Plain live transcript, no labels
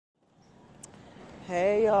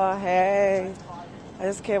Hey y'all, hey. I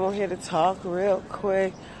just came on here to talk real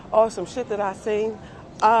quick. Oh, some shit that I seen.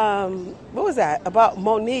 What was that? About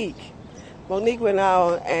Monique. Monique went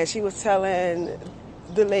out and she was telling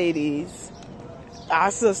the ladies,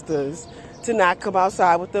 our sisters, to not come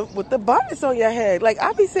outside with the bonnets on your head. Like,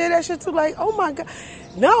 I be saying that shit too, like, oh my God.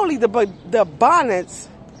 Not only the bonnets,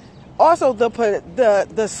 also the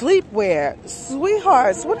sleepwear.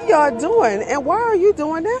 Sweethearts, what are y'all doing? And why are you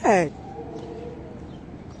doing that?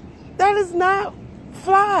 That is not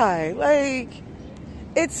fly. Like,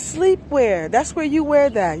 it's sleepwear. That's where you wear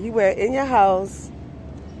that. You wear it in your house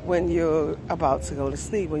when you're about to go to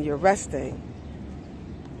sleep, when you're resting.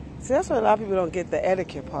 See, that's why a lot of people don't get the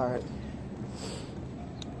etiquette part.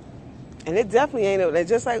 And it definitely ain't,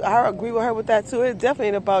 just like I agree with her with that too, it definitely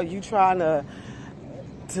ain't about you trying to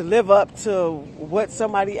live up to what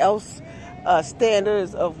somebody else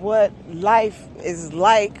standards of what life is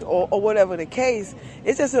like, or whatever the case.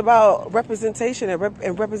 It's just about representation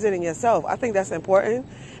and representing yourself. I think that's important.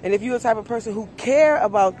 And if you're the type of person who care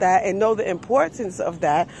about that and know the importance of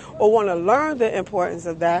that, or want to learn the importance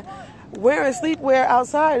of that, wearing sleepwear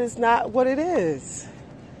outside is not what it is.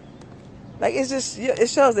 Like, it's just, it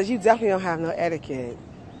shows that you definitely don't have no etiquette.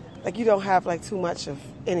 Like, you don't have like too much of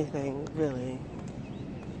anything, really.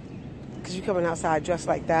 Because you're coming outside dressed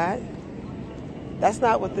like that. That's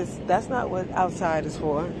not what outside is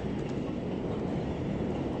for.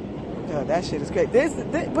 No, that shit is great.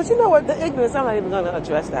 But you know what? The ignorance, I'm not even going to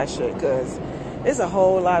address that shit, because it's a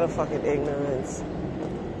whole lot of fucking ignorance.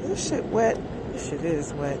 This shit wet. This shit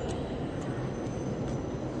is wet.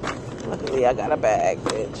 Luckily, I got a bag,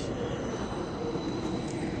 bitch.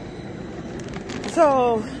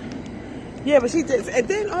 So, yeah, but she did. And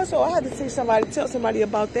then also, I had to tell somebody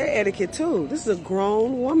about their etiquette, too. This is a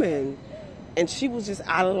grown woman. And she was just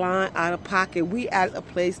out of line, out of pocket. We at a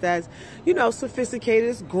place that's, you know, sophisticated,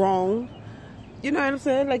 it's grown. You know what I'm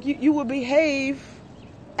saying? Like, you would behave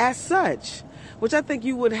as such. Which I think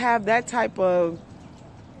you would have that type of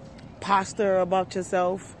posture about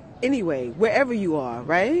yourself anyway, wherever you are,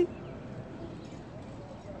 right?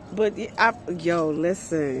 But, yo,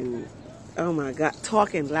 listen. Oh, my God.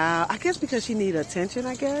 Talking loud. I guess because she need attention,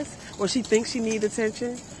 I guess. Or she thinks she need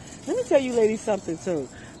attention. Let me tell you ladies something, too.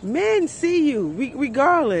 Men see you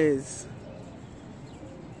regardless.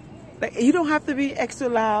 Like, you don't have to be extra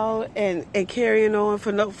loud and carrying on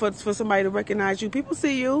for somebody to recognize you. People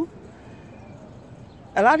see you.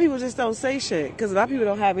 A lot of people just don't say shit because a lot of people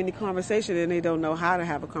don't have any conversation and they don't know how to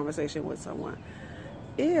have a conversation with someone.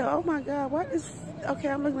 Yeah, oh my God, okay,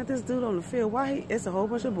 I'm looking at this dude on the field. It's a whole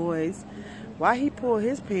bunch of boys. Why he pulled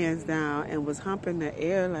his pants down and was humping the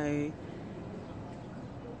air like,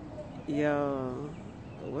 yo,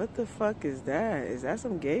 what the fuck is that? Is that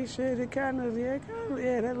some gay shit? It yeah,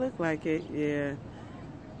 that looked like it, yeah.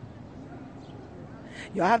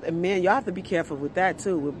 Y'all have to be careful with that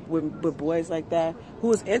too, with boys like that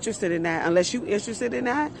who is interested in that, unless you interested in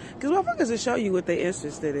that. Because motherfuckers will show you what they're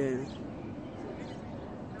interested in.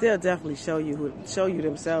 They'll definitely show you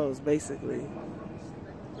themselves, basically.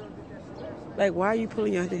 Like, why are you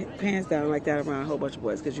pulling your pants down like that around a whole bunch of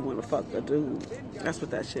boys? Because you want to fuck a dude. That's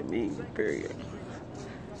what that shit means, period.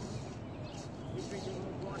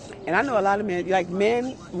 And I know a lot of men, like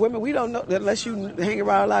men, women, we don't know, unless you hang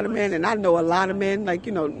around a lot of men, and I know a lot of men, like,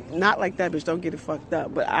 you know, not like that, bitch, don't get it fucked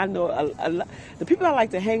up. But I know a lot, the people I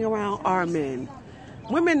like to hang around are men.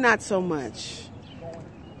 Women, not so much.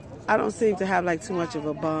 I don't seem to have like too much of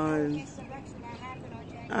a bond.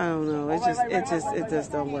 I don't know. It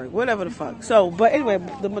just don't work. Whatever the fuck. So, but anyway,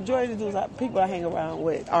 the majority of the dudes, people I hang around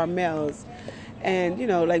with are males. And, you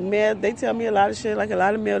know, like, male, they tell me a lot of shit. Like, a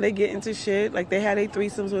lot of male, they get into shit. Like, they had their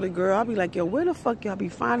threesomes with a girl. I'll be like, yo, where the fuck y'all be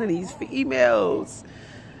finding these females?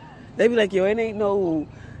 They be like, yo, it ain't no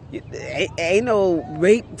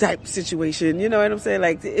rape type situation. You know what I'm saying?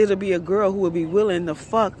 Like, it'll be a girl who would be willing to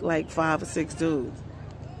fuck, like, 5 or 6 dudes.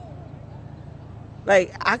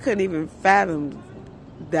 Like, I couldn't even fathom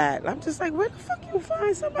that. I'm just like, where the fuck you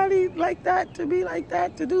find somebody like that to be like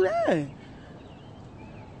that, to do that?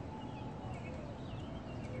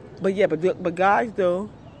 But yeah, but guys do.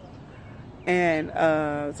 And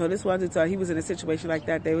so this one, he was in a situation like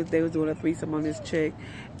that. They was doing a threesome on this chick,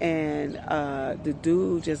 and the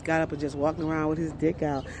dude just got up and just walking around with his dick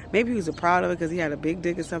out. Maybe he was proud of it because he had a big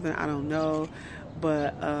dick or something. I don't know.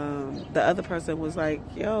 But the other person was like,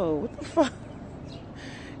 yo, what the fuck?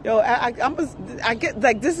 Yo, I get,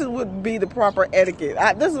 like, this would be the proper etiquette.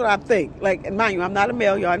 This is what I think. Like, mind you, I'm not a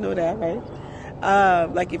male. Y'all know that,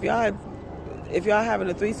 right? Like, if y'all having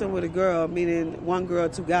a threesome with a girl, meaning one girl,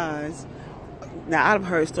 2 guys, Now, I've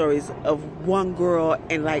heard stories of one girl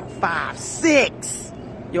and like 5, 6.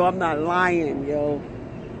 Yo, I'm not lying, yo.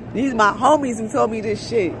 These my homies who told me this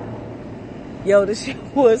shit. Yo, this shit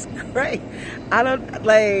was great. I don't,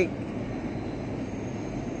 like...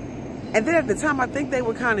 And then at the time, I think they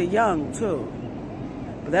were kind of young, too.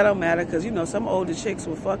 But that don't matter, because, you know, some older chicks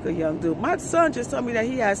will fuck a young dude. My son just told me that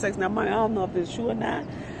he had sex. Now, I don't know if it's true or not.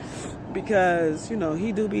 Because, you know,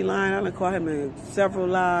 he do be lying. I'm going to call him in several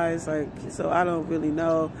lies. Like, so I don't really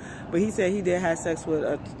know. But he said he did have sex with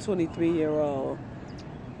a 23-year-old.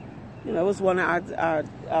 You know, it was one of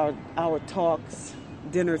our talks,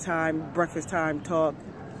 dinner time, breakfast time talk.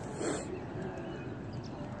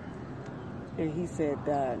 And he said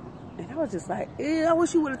that. And I was just like, I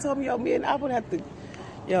wish you would have told me, yo, man, I would have to,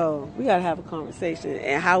 yo, we got to have a conversation.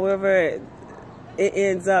 And however it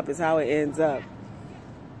ends up is how it ends up.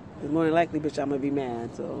 It's more than likely, bitch, I'm going to be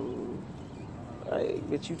mad. So, like,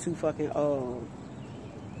 bitch, you too fucking old.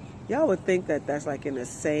 Y'all would think that that's like in the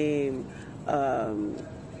same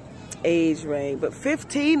age range. But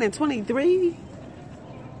 15 and 23?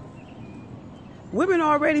 Women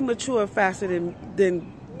already mature faster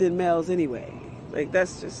than males anyway. Like,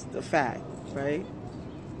 that's just a fact, right?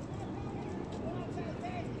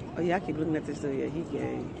 Oh, yeah, I keep looking at this dude. Yeah, he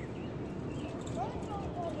gay.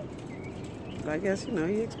 I guess, you know,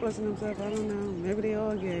 he expressing himself. I don't know. Maybe they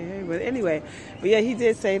all gay. Hey, but anyway. But, yeah, he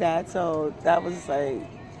did say that. So, that was like,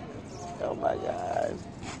 oh, my God.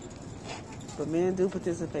 But men do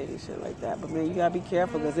participate in shit like that. But, man, you got to be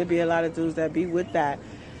careful because there be a lot of dudes that be with that.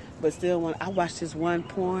 But still, when I watched this one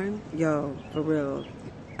porn, yo, for real.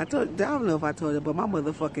 I don't know if I told you, but my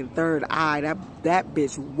motherfucking third eye, that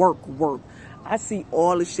bitch work. I see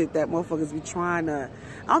all the shit that motherfuckers be trying to,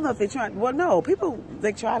 I don't know if they trying, well, no, people,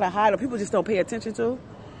 they try to hide or people just don't pay attention to.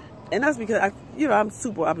 And that's because, I'm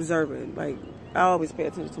super observant. Like, I always pay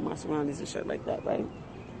attention to my surroundings and shit like that, right?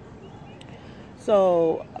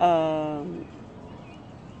 So,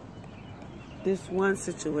 this one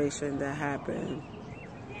situation that happened,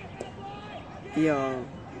 yo,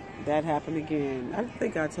 that happened again. I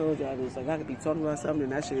think I told y'all this. Like, I could be talking about something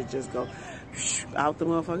and that shit just go out the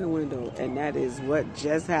motherfucking window. And that is what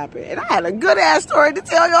just happened. And I had a good ass story to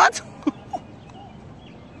tell y'all too.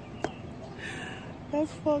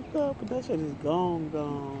 That's fucked up. But that shit is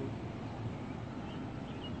gone.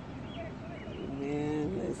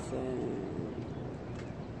 Man, listen.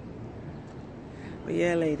 But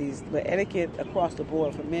yeah, ladies. But etiquette across the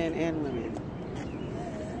board for men and women.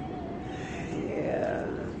 Yeah.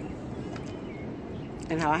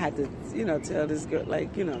 And how I had to, tell this girl,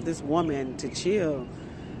 like, this woman to chill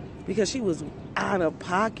because she was out of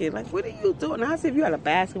pocket. Like, what are you doing? I said, if you had a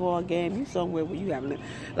basketball game, you somewhere where you having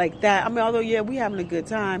like that. I mean, although, yeah, we having a good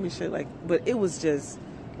time and shit, like, but it was just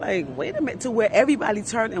like, wait a minute, to where everybody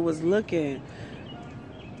turned and was looking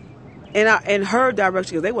in her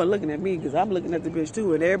direction because they weren't looking at me because I'm looking at the bitch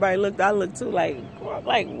too. And everybody looked, I looked too, like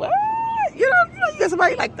what? You get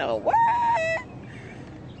somebody like, the what?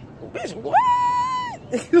 Bitch, what?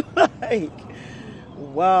 Like,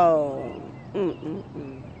 whoa.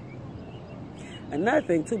 Another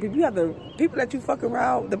thing too, people that you fuck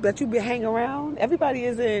around, that you be hang around, everybody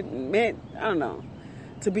isn't meant, I don't know,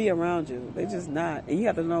 to be around you. They just not. And you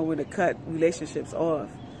have to know when to cut relationships off.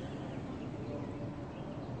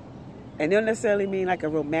 And they don't necessarily mean like a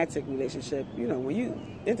romantic relationship. When you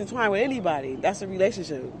intertwine with anybody, that's a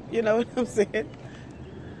relationship. You know what I'm saying?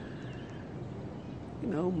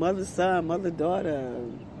 Mother, son, mother, daughter,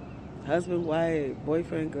 husband, wife,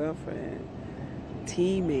 boyfriend, girlfriend,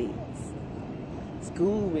 teammates,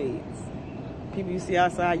 schoolmates, people you see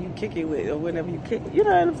outside you kick it with or whenever you kick it. You know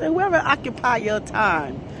what I'm saying? Whoever occupy your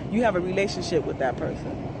time, you have a relationship with that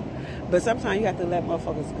person. But sometimes you have to let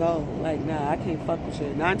motherfuckers go. Like, nah, I can't fuck with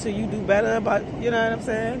you. Not until you do better about, you know what I'm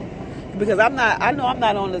saying? Because I know I'm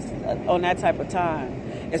not on that type of time.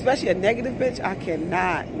 Especially a negative bitch, I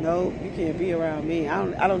cannot. No, you can't be around me.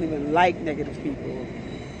 I don't even like negative people.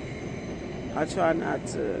 I try not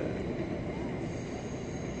to.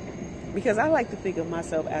 Because I like to think of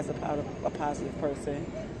myself as a positive person.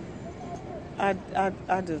 I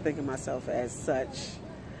do think of myself as such.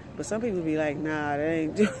 But some people be like, nah, that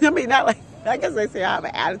ain't... I mean, not like... I guess they say I have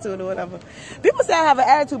an attitude or whatever. People say I have an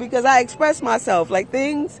attitude because I express myself. Like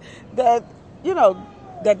things that,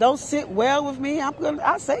 that don't sit well with me,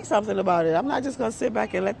 I'll say something about it. I'm not just gonna sit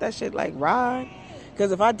back and let that shit like ride.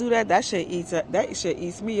 Because if I do that, that shit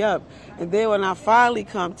eats me up. And then when I finally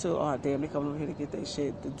come to, oh damn, they come over here to get that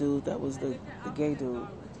shit. The dude that was the gay dude.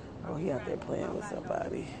 Oh, he out there playing with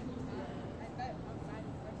somebody.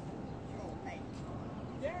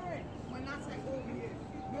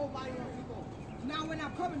 Now when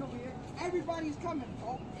I'm coming over here, everybody's coming,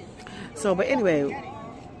 folks. So, but anyway.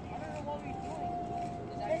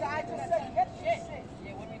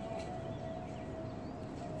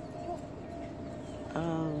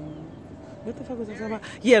 What the fuck was I talking about?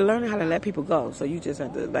 Yeah, learning how to let people go. So you just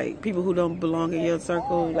have to, like, people who don't belong in your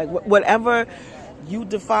circle, like whatever you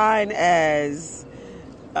define as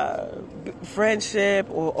friendship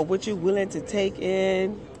or what you're willing to take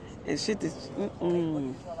in and shit.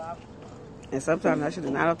 And sometimes that shit is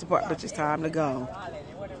not up to part, but it's time to go.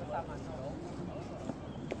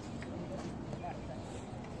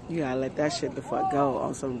 You gotta let that shit the fuck go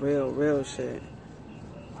on some real shit.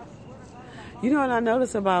 You know what I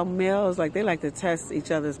notice about males? Like, they like to test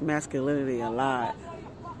each other's masculinity a lot.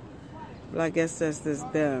 But I guess that's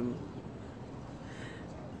just them.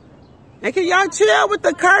 And can y'all chill with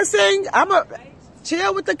the cursing?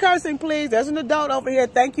 Chill with the cursing, please. There's an adult over here.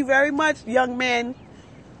 Thank you very much, young men.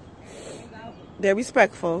 They're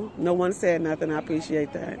respectful. No one said nothing. I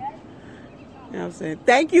appreciate that. You know what I'm saying?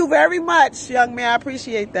 Thank you very much, young man. I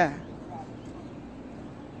appreciate that.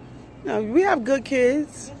 You know, we have good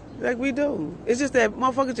kids. Like we do. It's just that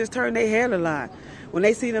motherfuckers just turn their head a lot. When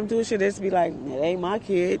they see them do shit, they just be like, it ain't my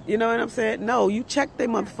kid. You know what I'm saying? No, you check their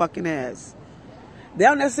motherfucking ass. They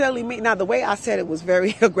don't necessarily mean, now the way I said it was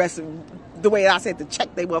very aggressive, the way I said to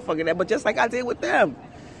check their motherfucking ass, but just like I did with them.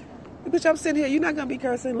 Bitch, I'm sitting here, you're not going to be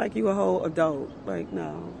cursing like you a whole adult. Like,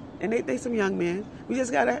 no. And they some young men. We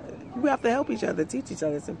have to help each other, teach each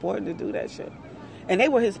other. It's important to do that shit. And they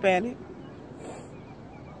were Hispanic.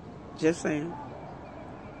 Just saying.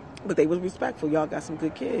 But they was respectful. Y'all got some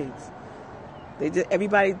good kids.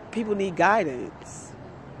 People need guidance.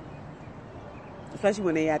 Especially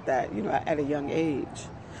when they at that, at a young age.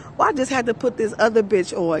 Well, I just had to put this other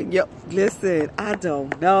bitch on. Yo, listen, I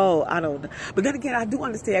don't know. But then again, I do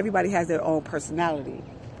understand everybody has their own personality.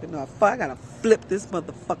 I gotta flip this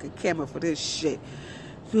motherfucking camera for this shit.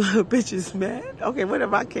 Bitches, man. Okay,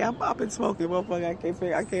 whatever I can. I've been smoking,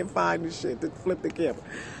 motherfucker. I can't find this shit to flip the camera.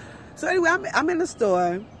 So anyway, I'm in the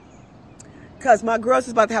store. Because my girls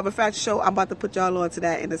is about to have a fashion show. I'm about to put y'all on to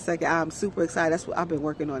that in a second. I'm super excited. That's what I've been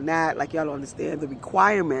working on that. Like, y'all don't understand the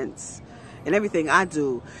requirements. And everything I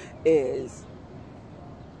do is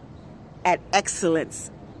at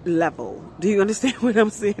excellence level. Do you understand what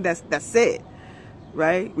I'm saying? That's it.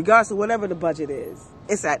 Right? Regardless of whatever the budget is.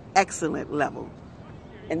 It's at excellent level.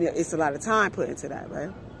 And it's a lot of time put into that,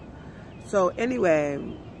 right? So, anyway...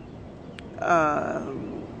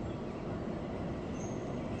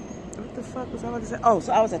 what the fuck was I about to say? Oh,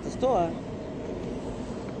 so I was at the store.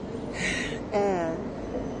 And...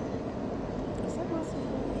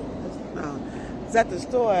 I was at the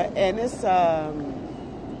store, and it's...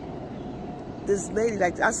 this lady,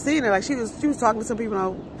 like, I seen her, like, she was talking to some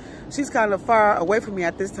people. She's kind of far away from me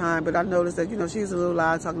at this time, but I noticed that, she was a little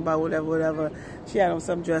loud, talking about whatever. She had on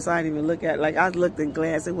some dress I didn't even look at. Like, I looked and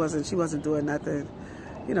glanced. She wasn't doing nothing,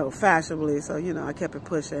 fashionably. So, I kept it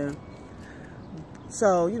pushing.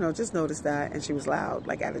 So, just noticed that. And she was loud,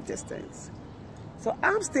 like, at a distance. So,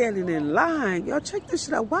 I'm standing in line. Y'all, check this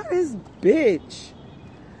shit out. Why this bitch?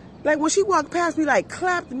 Like, when she walked past me, like,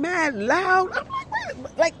 clapped mad loud. I'm like,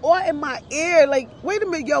 wait, like, all in my ear. Like, wait a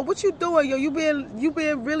minute, yo, what you doing? Yo, you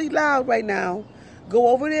being really loud right now. Go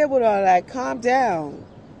over there with all that. Calm down.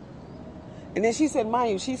 And then she said,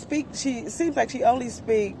 mind you, she seems like she only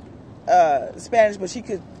speak Spanish, but she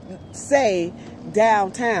could say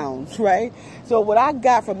downtown, right? So what I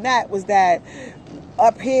got from that was that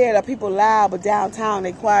up here, the people loud, but downtown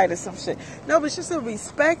they quiet or some shit. No, but it's just a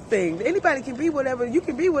respect thing. Anybody can be whatever. You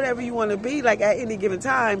can be whatever you want to be, like, at any given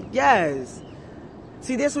time. Yes.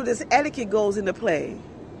 See, that's where this etiquette goes into play.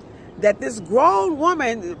 That this grown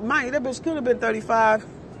woman, mind you, that bitch could have been 35.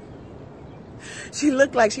 She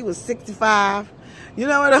looked like she was 65. You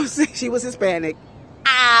know what I'm saying? She was Hispanic.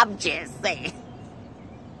 I'm just saying.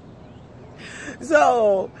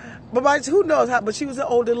 So, but who knows how, but she was an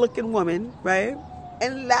older looking woman, right?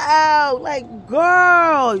 And loud, like,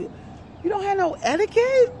 girl, you don't have no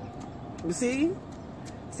etiquette? You see?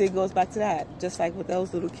 See, it goes back to that. Just like with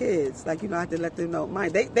those little kids. Like, I have to let them know.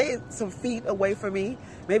 Mine, they some feet away from me.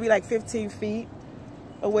 Maybe like 15 feet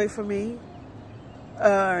away from me.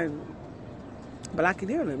 But I can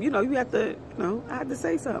hear them. You have to, I had to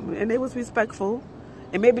say something. And they was respectful.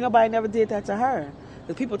 And maybe nobody never did that to her.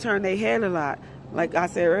 Because people turn their head a lot. Like I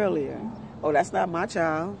said earlier. Oh, that's not my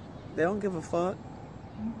child. They don't give a fuck.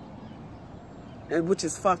 And which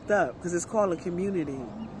is fucked up. Because it's called a community.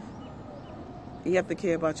 You have to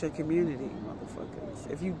care about your community,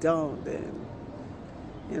 motherfuckers. If you don't, then,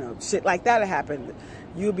 shit like that'll happen.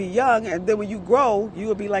 You'll be young, and then when you grow,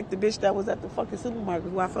 you'll be like the bitch that was at the fucking supermarket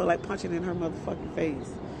who I felt like punching in her motherfucking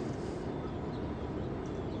face.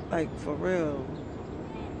 Like, for real.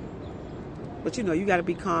 But, you know, you got to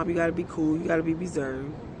be calm. You got to be cool. You got to be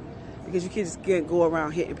reserved. Because you can't just go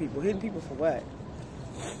around hitting people. Hitting people for what?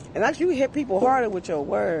 And actually, you hit people harder with your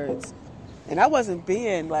words. And I wasn't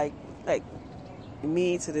being, like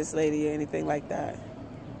mean to this lady or anything like that.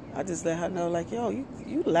 I just let her know, like, yo,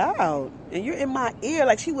 you loud. And you're in my ear.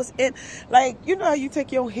 Like, she was in, like, you know how you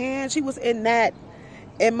take your hand? She was in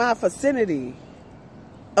my vicinity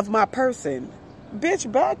of my person.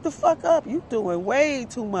 Bitch, back the fuck up. You doing way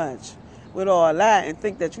too much with all that and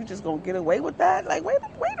think that you just gonna get away with that? Like, wait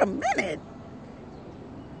a minute.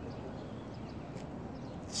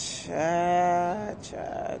 Cha.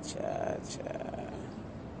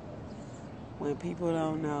 When people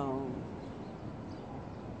don't know.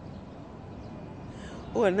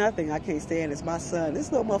 Or nothing I can't stand is my son.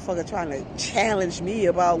 This little motherfucker trying to challenge me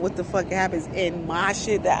about what the fuck happens in my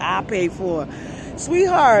shit that I pay for.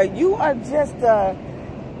 Sweetheart, you are just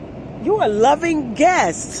you're a loving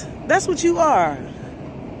guest. That's what you are.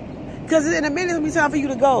 Because in a minute it'll be time for you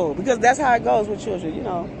to go. Because that's how it goes with children, you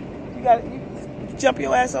know. You jump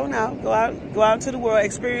your ass on out. Go out into the world,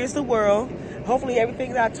 experience the world. Hopefully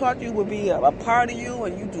everything that I taught you will be a part of you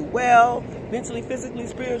and you do well. Mentally, physically,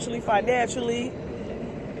 spiritually, financially,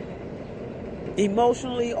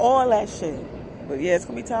 emotionally, all that shit. But yeah, it's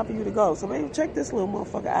going to be time for you to go. So maybe check this little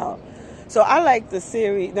motherfucker out. So I like the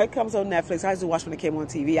series. That comes on Netflix. I used to watch when it came on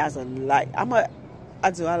TV. I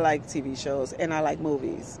like TV shows and I like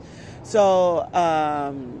movies. So,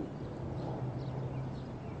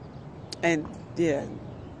 and yeah.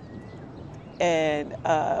 And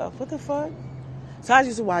what the fuck? So I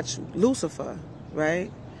used to watch Lucifer,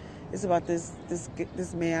 right? It's about this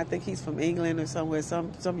man. I think he's from England or somewhere,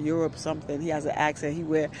 some Europe something. He has an accent. He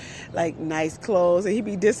wear like nice clothes, and he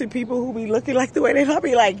be dissing people who be looking like the way they look.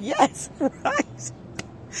 Be like, yes, right.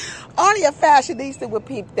 Only a fashionista would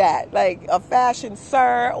peep that. Like a fashion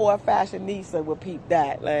sir or a fashionista would peep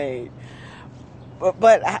that. Like.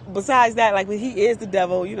 But besides that, like, when he is the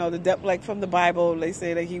devil, you know, the devil, like from the Bible, they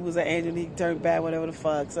say that he was an angel and he turned bad, whatever the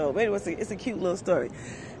fuck. So anyway, it's a cute little story.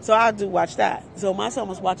 So I do watch that. So my son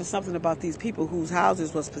was watching something about these people whose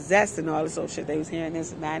houses was possessed and all this old shit. They was hearing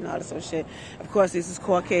this and that and all this old shit. Of course, this is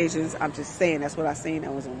Caucasians. I'm just saying that's what I seen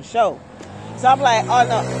that was on the show. So I'm like, oh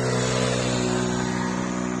no.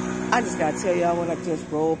 I just gotta tell y'all what I just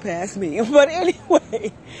rolled past me. But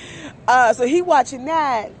anyway. So he watching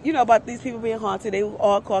that, you know, about these people being haunted. They were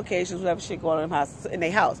all Caucasians, whatever shit going on in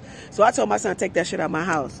their house. So I told my son, take that shit out of my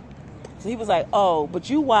house. So he was like, oh, but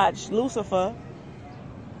you watch Lucifer.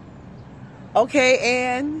 Okay,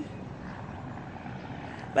 and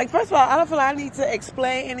like, first of all, I don't feel like I need to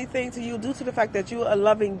explain anything to you due to the fact that you're a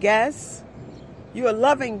loving guest. You're a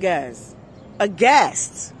loving guest. A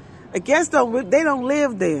guest. A guest they don't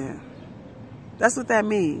live there. That's what that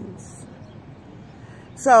means.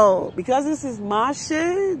 So, because this is my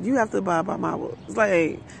shit, you have to abide by my rules. It's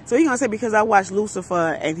like, so he gonna say because I watched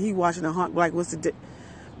Lucifer and he watching the haunt, like, what's the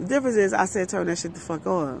difference is I said turn that shit the fuck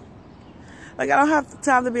on. Like, I don't have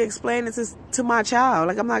time to be explaining this to my child.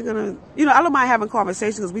 Like, I'm not gonna, you know, I don't mind having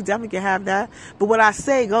conversations because we definitely can have that. But what I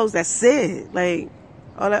say goes, that's it. Like,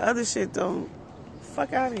 all that other shit don't,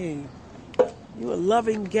 fuck out of here. You a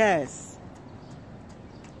loving guest.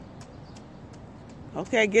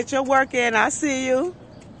 Okay, get your work in. I see you.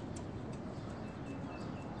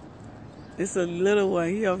 It's a little one.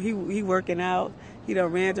 He working out. He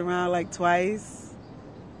done ran around like twice.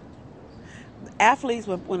 Athletes,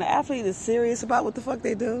 when the athlete is serious about what the fuck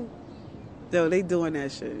they do, though, they doing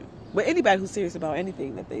that shit. But anybody who's serious about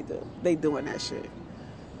anything that they do, they doing that shit.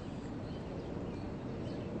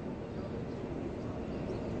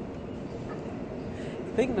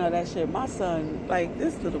 Thinking of that shit, my son, like,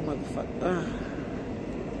 this little motherfucker.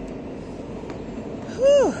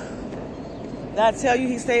 Whew. Did I tell you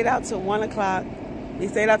he stayed out till 1 o'clock? He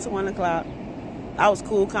stayed out till 1 o'clock. I was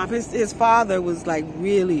cool, calm. His father was like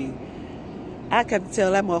really, I could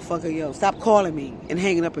tell that motherfucker, yo, stop calling me and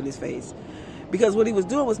hanging up in his face. Because what he was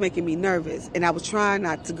doing was making me nervous. And I was trying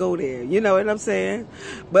not to go there. You know what I'm saying?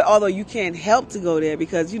 But although you can't help to go there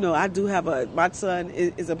because, you know, I do have my son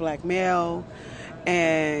is a black male.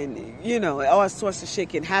 And, you know, all sorts of shit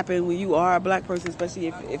can happen when you are a black person, especially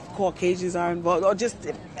if Caucasians are involved, or just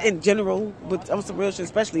in general, but on some real shit,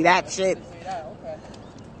 especially that shit.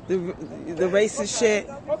 The racist shit.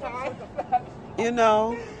 You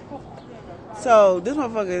know? So, this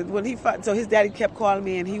motherfucker, when so his daddy kept calling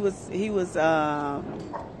me, and he was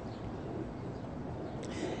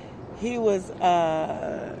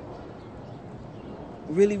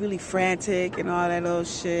really, really frantic and all that old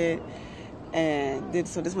shit. And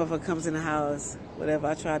so this motherfucker comes in the house whatever.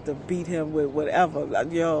 I tried to beat him with whatever,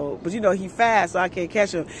 like, yo. But you know he fast, so I can't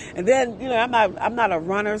catch him. And then you know I'm not a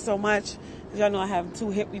runner so much. Y'all know I have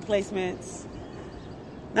 2 hip replacements.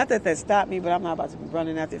 Not that stopped me, but I'm not about to be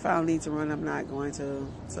running after. If I don't need to run, I'm not going to.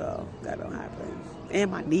 So that don't happen.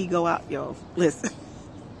 And my knee go out, yo. Listen,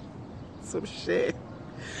 some shit.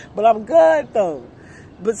 But I'm good though.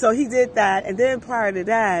 But so he did that, and then prior to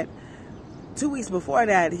that, 2 weeks before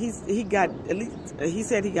that, he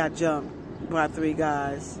said he got jumped by 3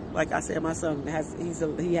 guys. Like I said, my son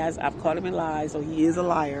has I've caught him in lies, so he is a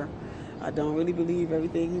liar. I don't really believe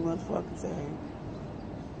everything he motherfucking saying.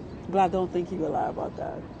 But I don't think he will lie about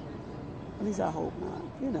that. At least I hope not.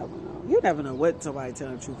 You never know. You never know what somebody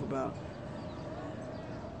telling the truth about.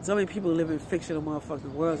 So many people live in fictional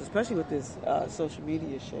motherfucking worlds, especially with this social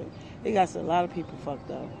media shit. It got a lot of people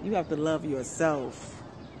fucked up. You have to love yourself.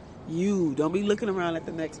 You. Don't be looking around at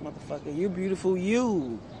the next motherfucker. You're beautiful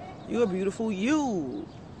you. You're a beautiful you.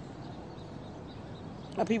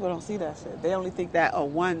 But people don't see that shit. They only think that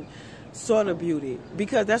one sort of beauty,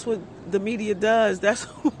 because that's what the media does. That's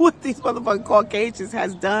what these motherfucking Caucasians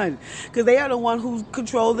has done, because they are the one who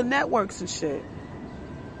control the networks and shit.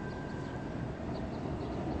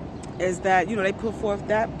 Is that, you know, they put forth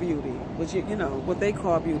that beauty, which you know what they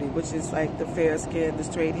call beauty, which is like the fair skin, the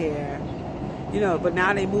straight hair, you know. But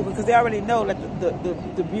now they moving because they already know that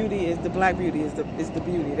the beauty is the black beauty is the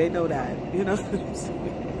beauty. They know that, you know.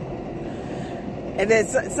 And then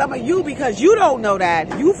some of you, because you don't know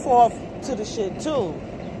that, you fall to the shit too.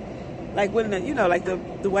 Like when you know, like the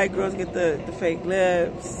white girls get the fake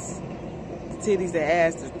lips, the titties, the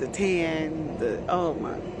ass, the tan, oh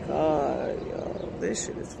my God, yo, this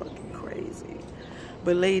shit is fucking crazy.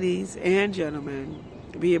 But ladies and gentlemen,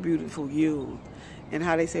 be a beautiful you. And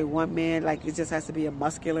how they say one man, like it just has to be a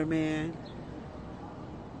muscular man.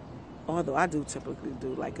 Although I do typically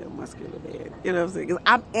do like a muscular man, you know what I'm saying? 'Cause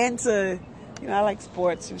I'm into, you know, I like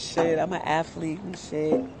sports and shit. I'm an athlete and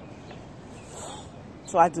shit.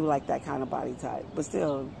 So I do like that kind of body type. But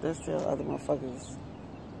still, there's still other motherfuckers.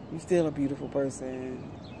 You're still a beautiful person.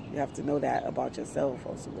 You have to know that about yourself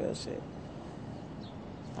on some real shit.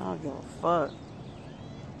 I don't give a fuck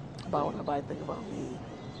about what nobody think about me.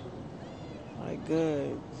 Like,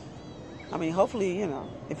 good. I mean, hopefully, you know,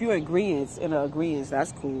 if you're in agreeance,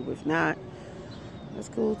 that's cool. If not, that's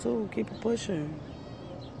cool too. Keep it pushing.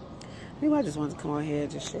 Anyway, I just wanted to come on here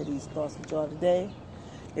and just share these thoughts with y'all today.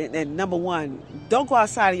 And number one, don't go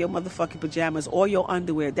outside of your motherfucking pajamas or your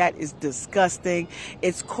underwear. That is disgusting.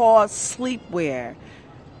 It's called sleepwear.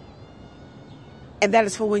 And that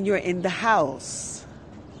is for when you're in the house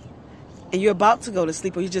and you're about to go to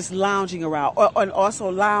sleep, or you're just lounging around, and also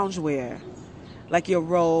loungewear, like your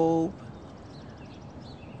robe,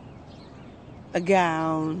 a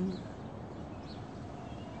gown,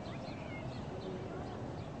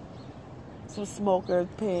 some smoker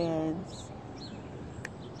pants.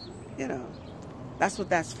 You know, that's what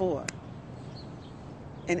that's for.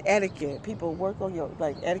 And etiquette, people work on your,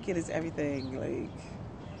 like, etiquette is everything, like,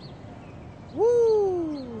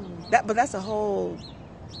 woo. But that's a whole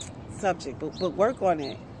subject, but work on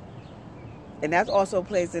it. And that also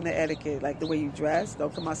plays in the etiquette, like the way you dress.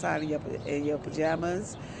 Don't come outside in your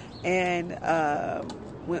pajamas. And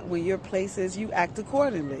when you're places, you act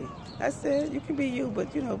accordingly. That's it. You can be you,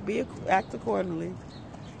 but, you know, act accordingly.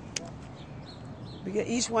 Because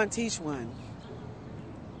each one teach one.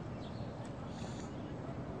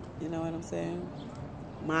 You know what I'm saying?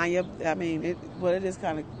 Mind your, I mean, it is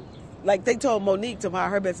kind of, like they told Monique to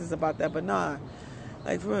mind her business about that, but nah.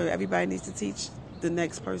 Like, for real, everybody needs to teach the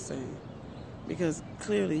next person. Because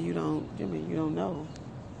clearly you don't know.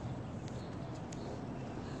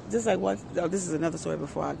 Just like this is another story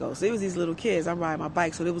before I go. So it was these little kids. I'm riding my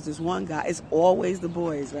bike. So there was this one guy. It's always the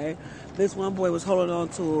boys, right? This one boy was holding on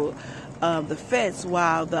to the fence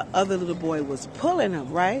while the other little boy was pulling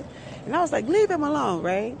him, right? And I was like, leave him alone,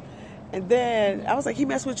 right? And then I was like, he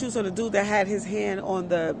messed with you. So the dude that had his hand on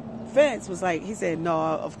the fence was like, he said, no,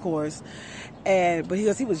 of course. But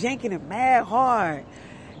he was yanking him mad hard.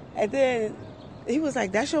 And then he was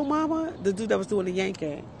like, that's your mama? The dude that was doing the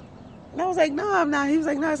yanking. And I was like, no, I'm not. He was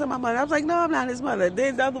like, no, it's not my mother. I was like, no, I'm not his mother.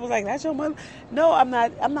 Then the other was like, that's your mother? No, I'm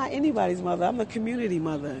not anybody's mother. I'm the community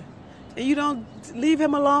mother. And you don't leave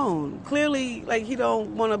him alone. Clearly, like, he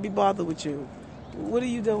don't want to be bothered with you. What are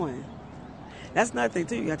you doing? That's another thing,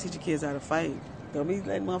 too. You got to teach your kids how to fight. Don't be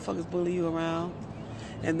letting motherfuckers bully you around.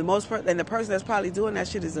 And the person that's probably doing that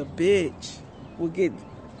shit is a bitch. Will get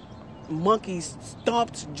monkeys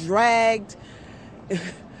stomped, dragged,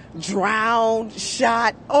 drowned,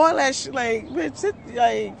 shot, all that shit. Like, bitch,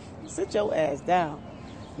 sit your ass down.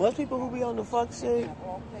 Most people who be on the fuck shit.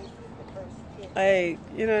 Like,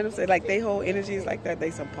 you know what I'm saying? Like, they whole energy is like that.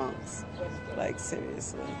 They some punks. Like,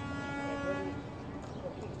 seriously.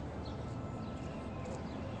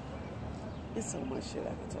 There's so much shit I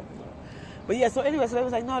can talk about. But yeah, so anyway, so they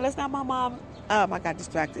was like, no, that's not my mom. I got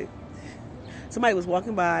distracted. Somebody was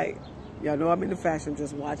walking by. Y'all know I'm into fashion,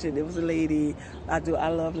 just watching. It was a lady. I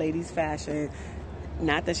love ladies' fashion.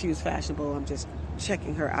 Not that she was fashionable. I'm just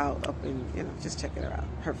checking her out up in, just checking her out,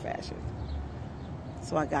 her fashion.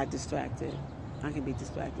 So I got distracted. I can be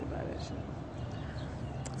distracted by that shit.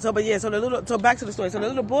 So, but yeah, so back to the story. So the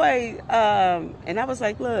little boy, and I was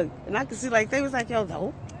like, look, and I could see, like, they was like,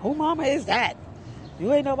 yo, who mama is that?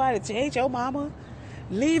 You ain't nobody to change your mama.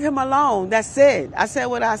 Leave him alone. That's it. I said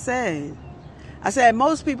what I said. I said,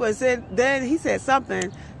 most people said, then he said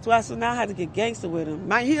something, so I said, now I had to get gangster with him.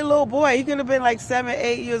 He a little boy. He could have been like 7,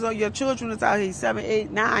 8 years old. Your children is out here 7, 8,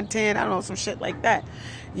 9, 10, I don't know, some shit like that,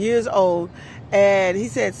 years old. And he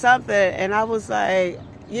said something, and I was like,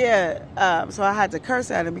 yeah. So I had to curse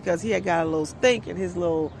at him because he had got a little stink in his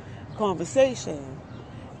little conversation.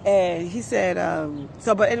 And he said,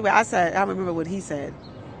 but anyway, I remember what he said.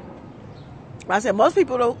 I said, most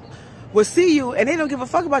people will see you and they don't give a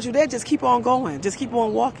fuck about you. They just keep on going, just keep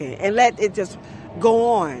on walking and let it just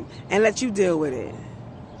go on and let you deal with it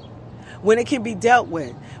when it can be dealt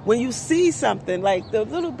with. When you see something, like the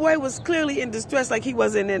little boy was clearly in distress, like he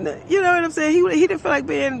wasn't in the, you know what I'm saying? He didn't feel like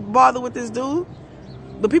being bothered with this dude.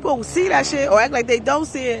 But people who see that shit or act like they don't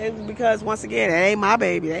see it because, once again, it ain't my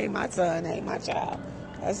baby, it ain't my son, it ain't my child.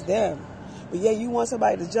 That's them. But yeah, you want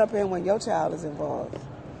somebody to jump in when your child is involved.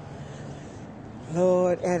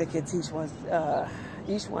 Lord, etiquette, each one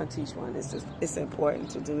teach one. It's important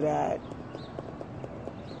to do that.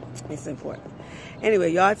 It's important.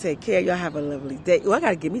 Anyway, y'all take care. Y'all have a lovely day. Oh, I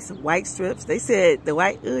gotta give me some white strips. They said the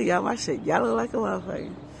white, y'all, my shit yellow like a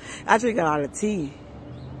motherfucker. I drink a lot of tea.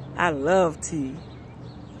 I love tea.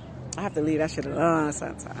 I have to leave that shit alone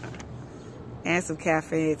sometimes. And some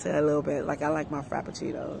caffeine to a little bit. Like I like my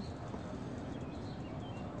frappuccinos.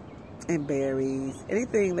 And berries.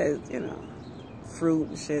 Anything that, fruit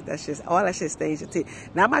and shit, that's just, all that shit stains your teeth.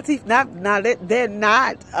 Now my teeth, they're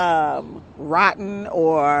not rotten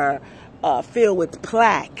or filled with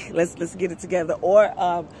plaque. Let's get it together.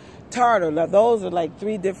 Or tartar. Now those are like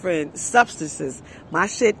 3 different substances. My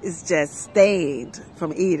shit is just stained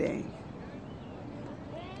from eating.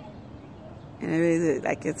 And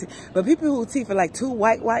but people who teeth are like too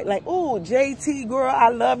white, like, oh, JT girl, I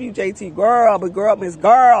love you, JT girl, but girl, miss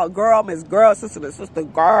girl, sister,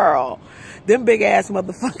 girl. Them big ass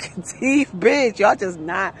motherfucking teeth, bitch. Y'all just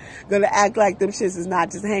not gonna act like them shits is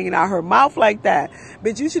not just hanging out her mouth like that.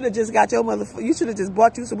 Bitch, you should have just got you should have just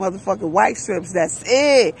bought you some motherfucking white strips. That's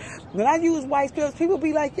it. When I use white strips, people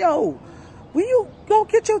be like, yo, when you go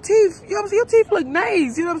get your teeth, your teeth look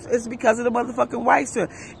nice. It's because of the motherfucking white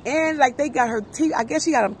strip. And like they got her teeth, I guess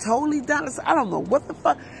she got them totally done. I don't know what the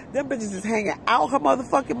fuck. Them bitches is hanging out her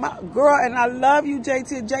motherfucking mouth. Girl, and I love you,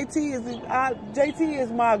 JT. JT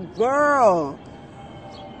is my girl.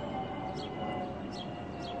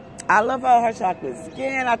 I love her chocolate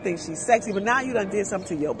skin. I think she's sexy. But now you done did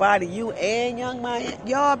something to your body. You and Young Miami,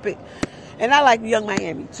 y'all big. And I like Young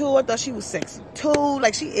Miami too. I thought she was sexy too.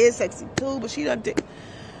 Like she is sexy too, but she done did.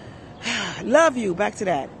 Love you. Back to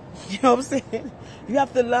that. You know what I'm saying? You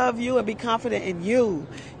have to love you and be confident in you.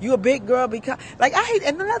 You a big girl. Like I hate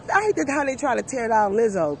how they try to tear down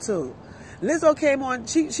Lizzo too. Lizzo came on.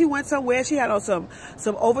 She went somewhere. She had on some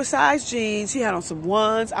oversized jeans. She had on some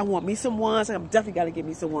ones. I want me some ones. I'm definitely got to get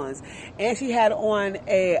me some ones. And she had on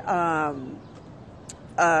a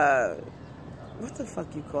what the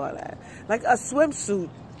fuck you call that? Like a swimsuit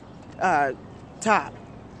top,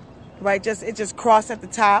 right? It just crossed at the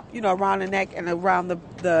top, around the neck and around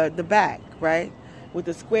the back, right? With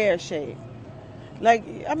the square shape. Like,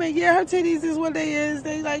 I mean, yeah, her titties is what they is.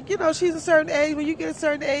 They like, she's a certain age. When you get a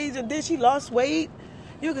certain age, and then she lost weight,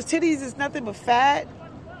 because titties is nothing but fat.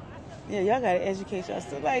 Yeah, y'all gotta educate y'all.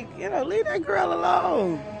 Still, like, leave that girl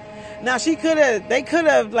alone. Now they could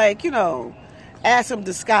have, like, add some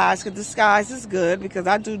disguise, because disguise is good, because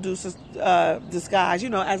I do disguise,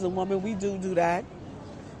 as a woman, we do that.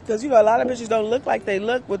 Because, a lot of bitches don't look like they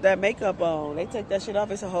look with that makeup on. They take that shit off,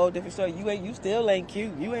 it's a whole different story. You still ain't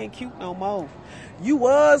cute. You ain't cute no more. You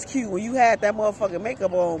was cute when you had that motherfucking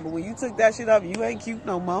makeup on, but when you took that shit off, you ain't cute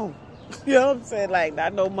no more. You know what I'm saying? Like,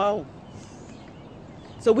 not no more.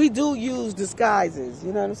 So we do use disguises,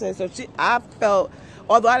 you know what I'm saying? So I felt,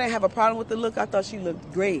 although I didn't have a problem with the look, I thought she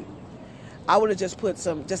looked great. I would have just put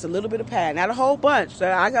just a little bit of pad, not a whole bunch.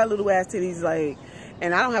 So I got little ass titties, like,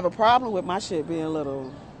 and I don't have a problem with my shit being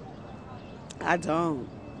little. I don't.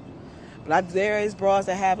 But there is bras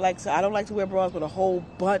that have like, so I don't like to wear bras with a whole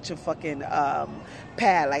bunch of fucking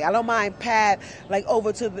pad. Like I don't mind pad like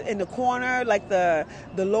over to in the corner, like the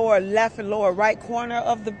lower left and lower right corner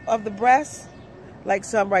of the breast. Like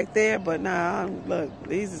some right there, but nah, look,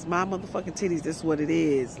 these is my motherfucking titties. This is what it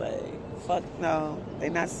is. Like, fuck no. They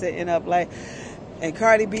not sitting up like, and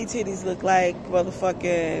Cardi B titties look like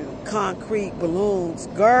motherfucking concrete balloons.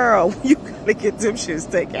 Girl, you gotta get them shits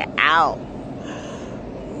taken out.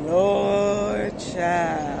 Lord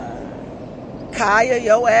child. Kaya,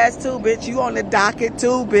 your ass too, bitch. You on the docket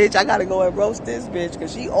too, bitch. I gotta go and roast this bitch,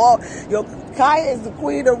 cause Kaya is the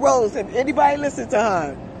queen of roast. If anybody listen to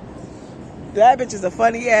her, that bitch is a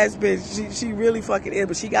funny ass bitch. She really fucking is,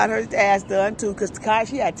 but she got her ass done too. Cause Kai,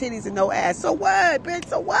 she had titties and no ass. So what, bitch?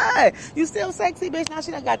 So what? You still sexy, bitch? Now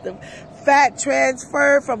she done got the fat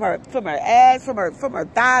transferred from her ass, from her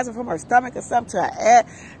thighs, or from her stomach or something to her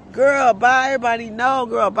ass. Girl, bye. Everybody know,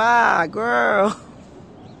 girl, bye, girl.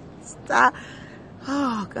 Stop.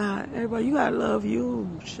 Oh God, everybody, you gotta love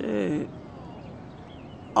you. Shit.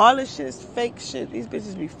 All this shit's fake shit. These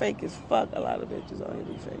bitches be fake as fuck. A lot of bitches on here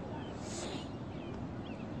be fake.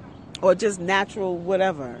 Or just natural,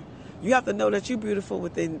 whatever. You have to know that you're beautiful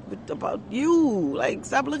about you. Like,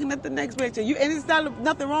 stop looking at the next picture. And it's not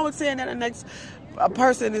nothing wrong with saying that the next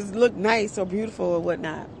person look nice or beautiful or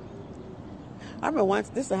whatnot. I remember once,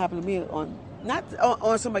 this happened to me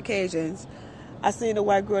on some occasions. I seen a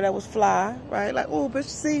white girl that was fly, right? Like, oh, bitch,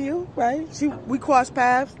 see you, right? We crossed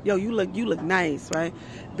paths. Yo, you look nice, right?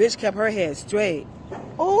 Bitch kept her head straight.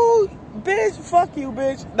 Oh, bitch, fuck you,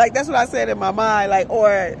 bitch. Like, that's what I said in my mind. Like, or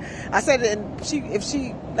I said it if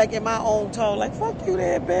she, like, in my own tone, like, fuck you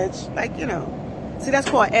there, bitch. Like, you know. See, that's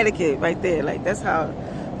called etiquette right there. Like, that's how,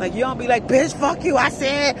 like, you don't be like, bitch, fuck you. I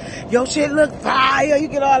said, your shit look fire. You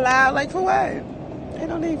get all loud. Like, for what? Ain't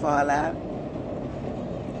no need for all loud.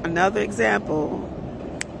 Another example.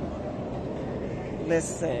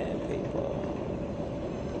 Listen, people.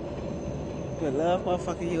 But love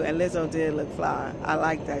motherfucking you. And Lizzo did look fly. I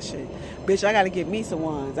like that shit. Bitch, I gotta get me some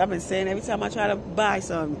ones. I've been saying every time I try to buy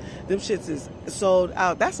some, them shits is sold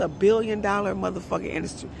out. That's $1 billion motherfucking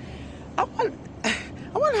industry. I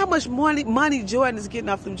wonder how much money Jordan is getting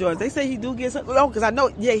off them Jordans. They say he do get some. Oh, because I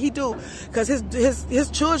know, yeah, he do. Because his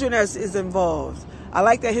children is involved. I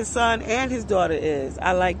like that his son and his daughter is.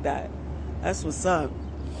 I like that. That's what's up.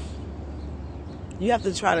 You have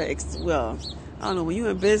to try to, well, I don't know, when you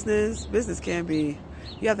in business can be,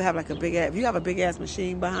 you have to have like a big ass, if you have a big ass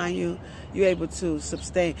machine behind you, you're able to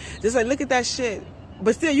sustain. Just like, look at that shit.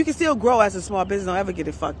 But still, you can still grow as a small business. Don't ever get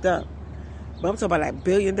it fucked up. But I'm talking about like $1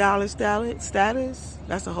 billion status.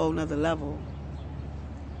 That's a whole nother level.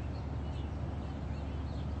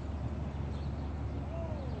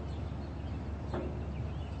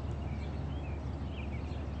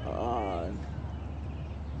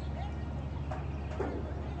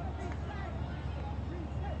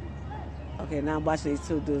 Okay, now I'm watching these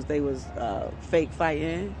two dudes. They was fake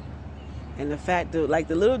fighting, and the fat dude, like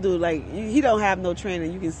the little dude, like he don't have no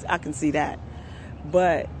training. I can see that,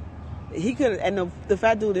 but he could. And the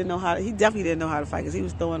fat dude didn't know how. He definitely didn't know how to fight because he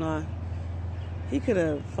was throwing on. He could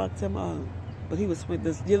have fucked him up, but he was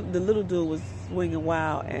the little dude was swinging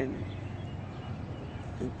wild and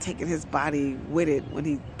taking his body with it when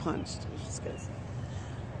he punched.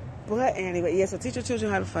 But anyway, yeah, so teach your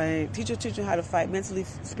children how to fight. Teach your children how to fight mentally,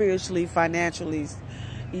 spiritually, financially,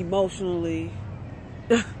 emotionally.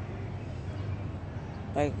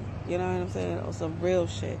 Like, you know what I'm saying? Or some real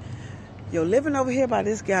shit. Yo, living over here by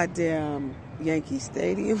this goddamn Yankee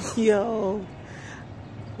Stadium, yo.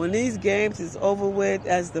 When these games is over with,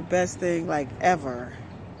 that's the best thing, like, ever.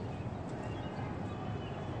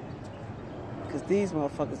 Because these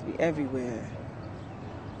motherfuckers be everywhere.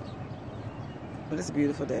 But it's a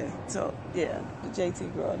beautiful day. So, yeah, the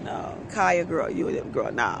JT girl, no. Kaya girl, you a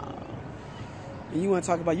girl, no. And you want to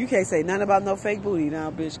talk about, you can't say nothing about no fake booty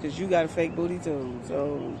now, bitch, because you got a fake booty too.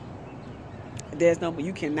 So, there's no,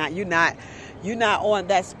 you cannot, you're not on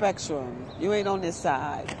that spectrum. You ain't on this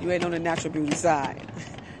side. You ain't on the natural beauty side.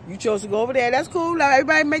 You chose to go over there. That's cool. Like,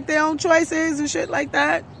 everybody make their own choices and shit like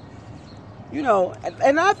that. You know,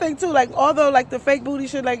 and I think too, like, although, like, the fake booty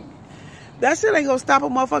shit, like, that shit ain't gonna stop a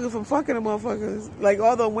motherfucker from fucking a motherfuckers. Like,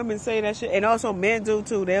 although women say that shit, and also men do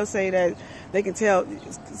too. They'll say that they can tell.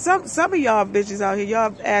 Some of y'all bitches out here,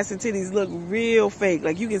 y'all ass and titties look real fake.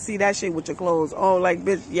 Like, you can see that shit with your clothes on. Like,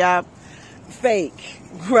 bitch, y'all fake,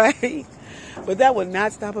 right? But that would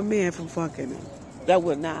not stop a man from fucking them. That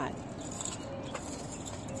would not.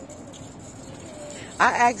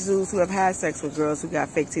 I asked dudes who have had sex with girls who got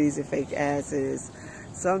fake titties and fake asses.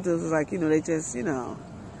 Some dudes was like, you know, they just, you know,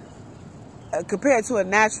 compared to a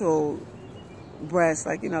natural breasts,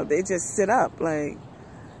 like, you know, they just sit up, like,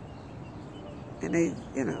 and they,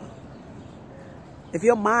 you know, if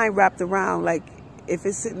your mind wrapped around, like, if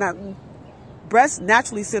it's sitting out, breasts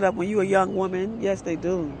naturally sit up when you're a young woman. Yes, they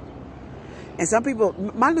do. And some people,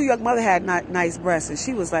 my New York mother had nice breasts, and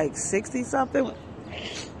she was like 60 something.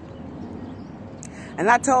 And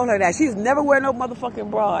I told her that she was never wearing no motherfucking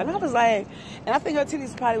bra. And I was like, and I think her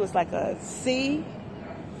titties probably was like a C.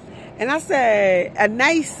 And I said, a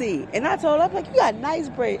nice C. And I told her, I'm like, you got nice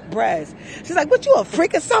breasts. She's like, what, you a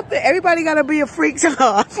freak or something? Everybody got to be a freak to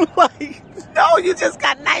her. I'm like, no, you just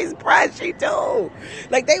got nice breasts. She do.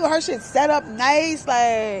 Like, her shit set up nice.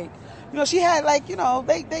 Like, you know, she had, like, you know,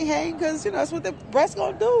 they hang because, you know, that's what the breasts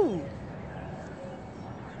gonna do.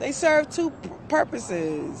 They serve two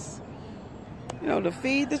purposes. You know, to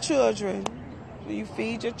feed the children. When you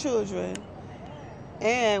feed your children.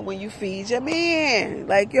 And when you feed your man.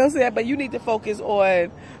 Like, you know what I'm saying? But you need to focus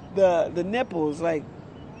on the nipples. Like,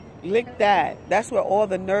 lick that. That's where all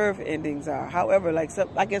the nerve endings are. However, like,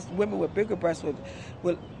 I guess women with bigger breasts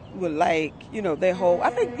would like, you know, their whole, I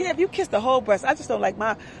think, yeah, if you kiss the whole breast, I just don't like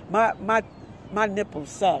my nipple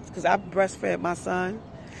sucks. Because I breastfed my son.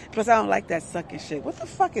 Plus, I don't like that sucking shit. What the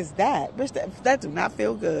fuck is that? Bitch, that do not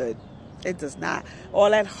feel good. It does not.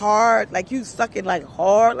 All that hard, like you sucking like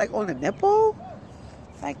hard, like on the nipple?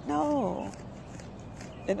 Like, no.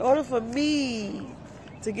 In order for me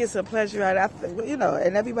to get some pleasure out of it, you know,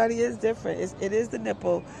 and everybody is different. It is the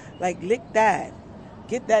nipple. Like, lick that.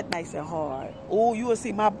 Get that nice and hard. Oh, you will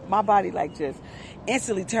see my body like just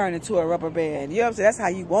instantly turn into a rubber band. You know what I'm saying? That's how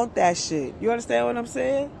you want that shit. You understand what I'm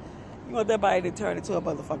saying? You want that body to turn into a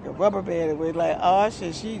motherfucking rubber band. And we're like, oh,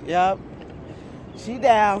 shit, yup. She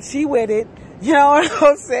down. She with it. You know what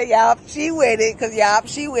I'm saying? Yup, she with it. Because, yup,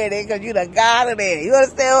 she with it. Because you the god of it. You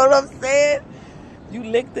understand what I'm saying? You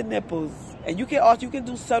lick the nipples. And you can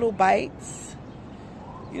do subtle bites.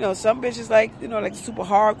 You know, some bitches like, you know, like super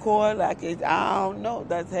hardcore. Like, I don't know.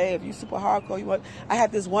 That's, hey, if you super hardcore, you want. I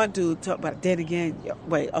had this one dude talk about, then again,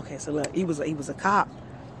 wait, okay, so look, he was a cop.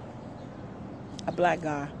 A black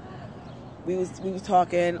guy. We was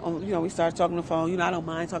talking, you know, we started talking on the phone. You know, I don't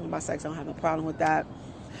mind talking about sex. I don't have no problem with that.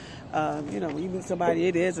 You know, when you meet somebody,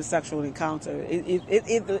 it is a sexual encounter. It's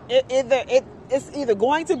either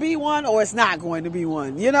going to be one or it's not going to be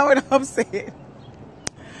one. You know what I'm saying?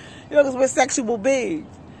 You know, because we're sexual beings.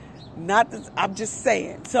 Not that, I'm just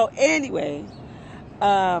saying. So anyway,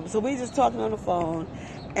 so we just talking on the phone,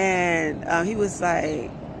 and he was like,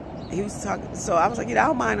 he was talking, so I was like, you know, I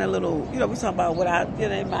don't mind a little, you know, we talking about what I, you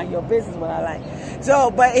know, mind your business, what I like.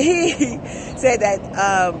 So, but he said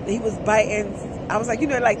that he was biting, I was like, you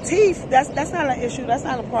know, like teeth, that's not an issue, that's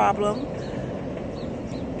not a problem.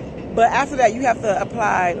 But after that, you have to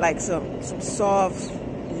apply like some soft,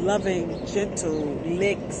 loving, gentle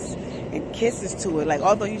licks and kisses to it. Like,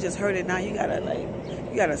 although you just heard it now, you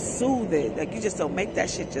gotta soothe it. Like, you just don't make that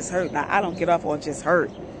shit just hurt. Now, I don't get off on just hurt.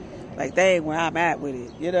 Like, that ain't where I'm at with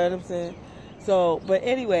it. You know what I'm saying? So, but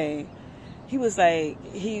anyway, he was like,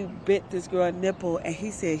 he bit this girl nipple, and he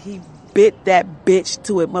said he bit that bitch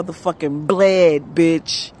to it motherfucking bled,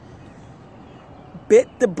 bitch. Bit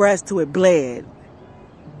the breast till it bled.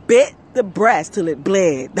 Bit the breast till it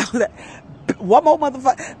bled. One more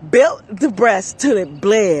motherfucker. Built the breast till it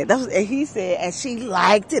bled. And he said, and she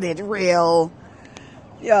liked it real.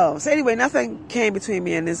 Yo, so anyway, nothing came between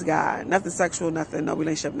me and this guy. Nothing sexual, nothing, no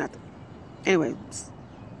relationship, nothing. Anyway,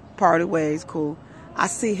 parted ways, cool. I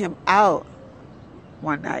see him out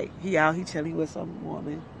one night. He chilling with some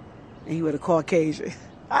woman. And he with a Caucasian.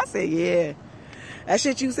 I said, yeah. That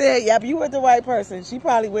shit you said, yeah, but you with the right person. She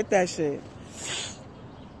probably with that shit.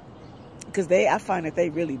 Because I find that they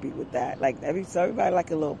really be with that. Like, so everybody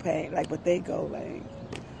like a little pain. Like, but they go like,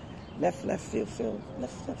 left, feel,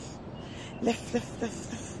 left.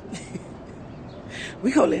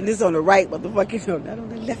 We gonna land this on the right, motherfucker. No, not on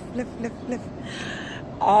the left.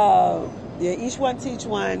 Yeah, each one teach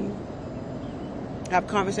one. Have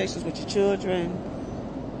conversations with your children.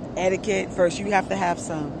 Etiquette. First, you have to have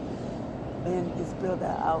some. And just build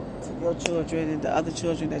that out to your children and the other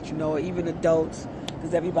children that you know, or even adults.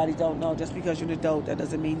 Because everybody don't know. Just because you're an adult, that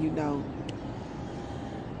doesn't mean you know.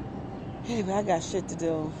 Anyway, I got shit to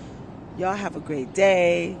do. Y'all have a great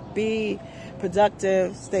day. Be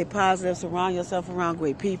productive. Stay positive. Surround yourself around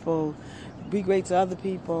great people. Be great to other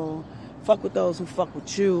people. Fuck with those who fuck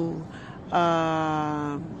with you.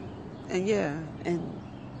 And yeah. And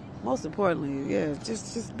most importantly, yeah,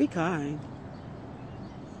 just be kind.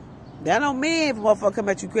 That don't mean if a motherfucker come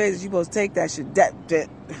at you crazy, you supposed to take that shit.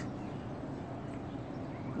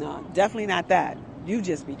 No, definitely not that. You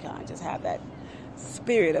just be kind. Just have that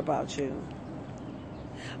spirit about you.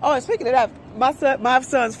 Oh, and speaking of that, my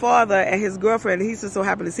son's father and his girlfriend, he just so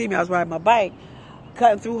happened to see me. I was riding my bike,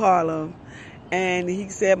 cutting through Harlem, and he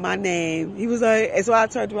said my name. He was like, and so I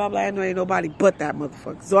turned around, I'm like, I know ain't nobody but that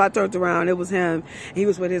motherfucker. So I turned around, it was him. He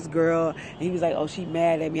was with his girl, and he was like, oh, she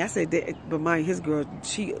mad at me. I said, but mind his girl,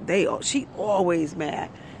 she always mad.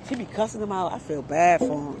 She be cussing him out. I feel bad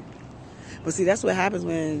for him. But see, that's what happens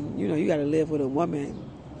when, you know, you got to live with a woman.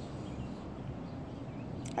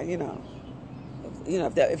 You know,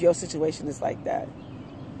 if your situation is like that.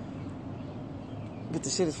 But the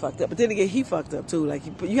shit is fucked up. But then again, he fucked up too. Like,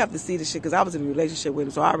 you have to see the shit, because I was in a relationship with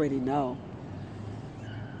him, so I already know.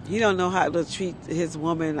 He don't know how to treat his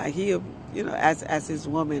woman. Like, he, you know, as his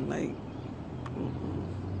woman, like,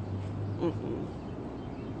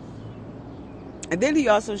 And then he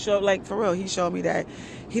also showed, like, for real, he showed me that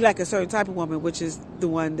he like a certain type of woman, which is the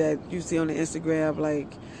one that you see on the Instagram,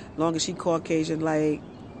 like, long as she Caucasian, like,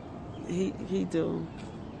 he do.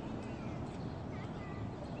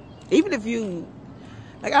 Even if you,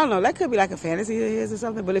 like, I don't know, that could be like a fantasy of his or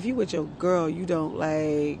something, but if you with your girl, you don't,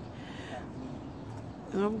 like,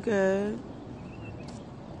 I'm good.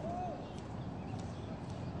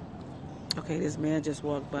 Okay, this man just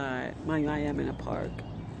walked by. Mind you, I am in a park.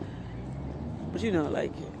 But, you know,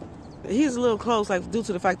 like, he's a little close, like, due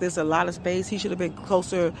to the fact there's a lot of space. He should have been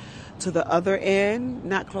closer to the other end,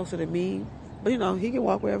 not closer to me. But, you know, he can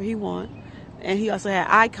walk wherever he wants. And he also had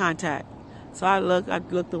eye contact. So I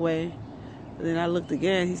looked away. And then I looked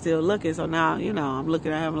again. He's still looking. So now, you know, I'm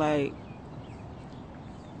looking at him like,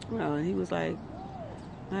 you know, and he was like,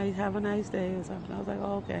 have a nice day or something. I was like,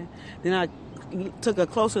 oh, okay. Then I took a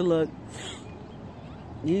closer look.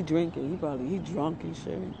 He drinking. He drunk and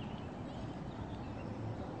shit.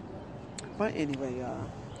 But anyway, y'all,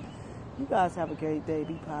 you guys have a great day.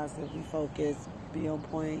 Be positive, be focused, be on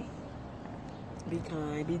point, be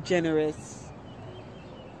kind, be generous,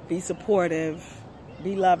 be supportive,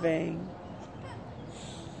 be loving.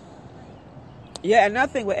 Yeah,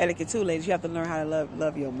 another thing with etiquette too, ladies, you have to learn how to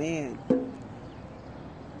love your man.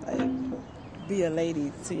 Like, be a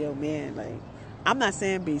lady to your man. Like, I'm not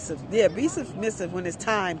saying be submissive when it's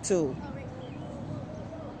time too.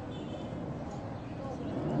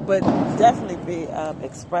 But definitely be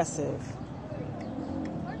expressive.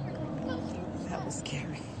 That was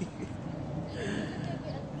scary.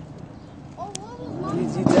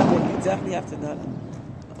 you definitely have to know.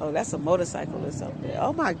 Oh, that's a motorcycle or something.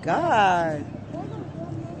 Oh my God.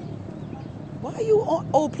 Why are you on?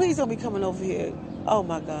 Oh, please don't be coming over here. Oh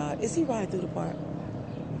my God. Is he riding through the park?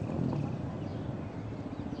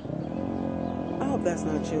 I hope that's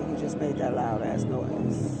not you who just made that loud ass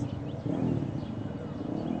noise.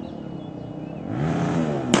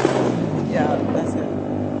 Yeah, that's it.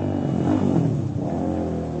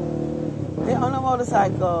 They're on a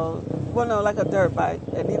motorcycle. Well, no, like a dirt bike.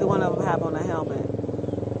 And neither one of them have on a helmet.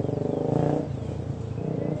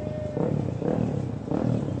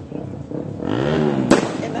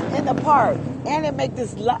 In the park. And it make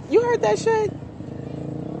this loud. You heard that shit?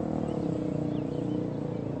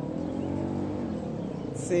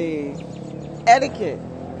 See. Etiquette.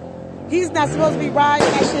 He's not supposed to be riding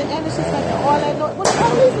that shit, and it's just making all that noise. Well, the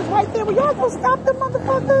police is right there. Well, y'all gonna stop them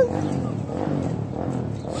motherfuckers?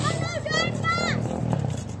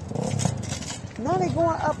 Now they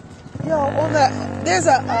going up, yo, on the, there's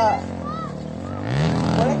a,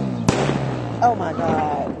 what? Oh my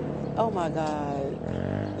God. Oh my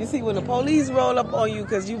God. You see, when the police roll up on you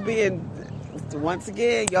because you being, once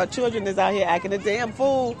again, your children is out here acting a damn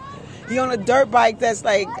fool. He on a dirt bike that's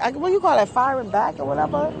like, what do you call that, firing back or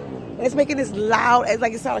whatever? And it's making this loud, it's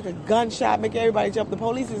like it sounds like a gunshot, making everybody jump. The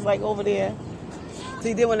police is like over there.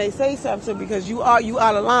 See, then when they say something, because you out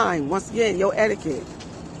of line. Once again, your etiquette.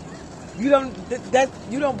 You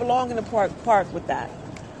don't belong in the park with that.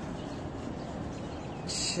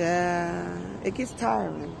 It gets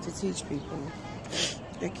tiring to teach people.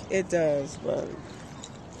 It does, but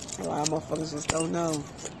a lot of motherfuckers just don't know.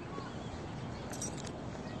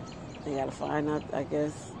 They gotta find out, I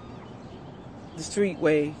guess, the street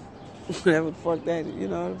way. Whatever the fuck that is, you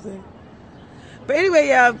know what I'm saying? But anyway,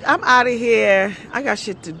 yeah, I'm out of here. I got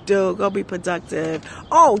shit to do. Go be productive.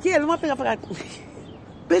 Oh, yeah, the one thing I forgot.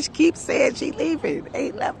 Bitch keeps saying she leaving.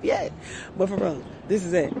 Ain't left yet. But for real, this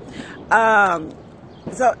is it.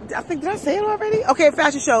 So, I think, did I say it already? Okay,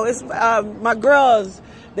 fashion show. It's my girls.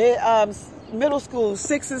 They middle school,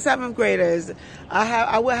 6th and 7th graders.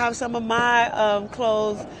 I will have some of my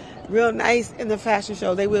clothes real nice in the fashion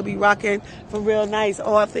show. They will be rocking for real nice,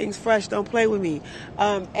 all things fresh. Don't play with me.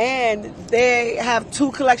 And they have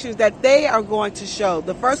 2 collections that they are going to show.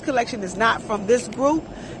 The first collection is not from this group.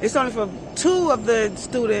 It's only from 2 of the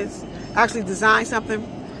students actually design something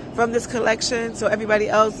from this collection, so everybody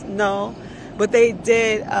else know. But they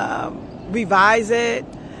did revise it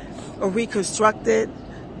or reconstructed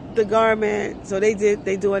the garment. So they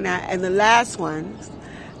doing that. And the last one,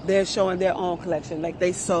 they're showing their own collection. Like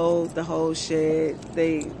they sold the whole shit.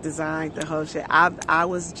 They designed the whole shit. I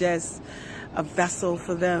was just a vessel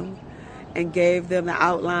for them and gave them the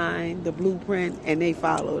outline, the blueprint, and they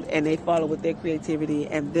followed. And they followed with their creativity.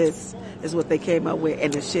 And this is what they came up with.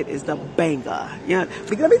 And the shit is the banger. You know?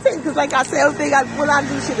 But let me tell you, because like I said, everything when I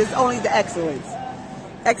do shit is only the excellence.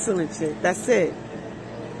 Excellent shit. That's it.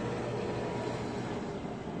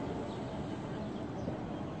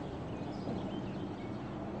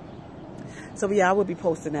 So yeah, I will be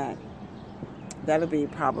posting that. That'll be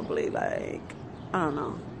probably like, I don't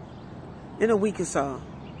know, in a week or so.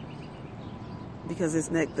 Because it's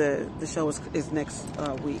the show is next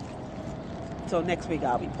week. So next week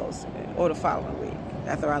I'll be posting it. Or the following week.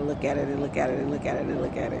 After I look at it and look at it and look at it and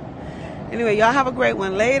look at it. Anyway, y'all have a great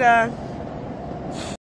one. Later.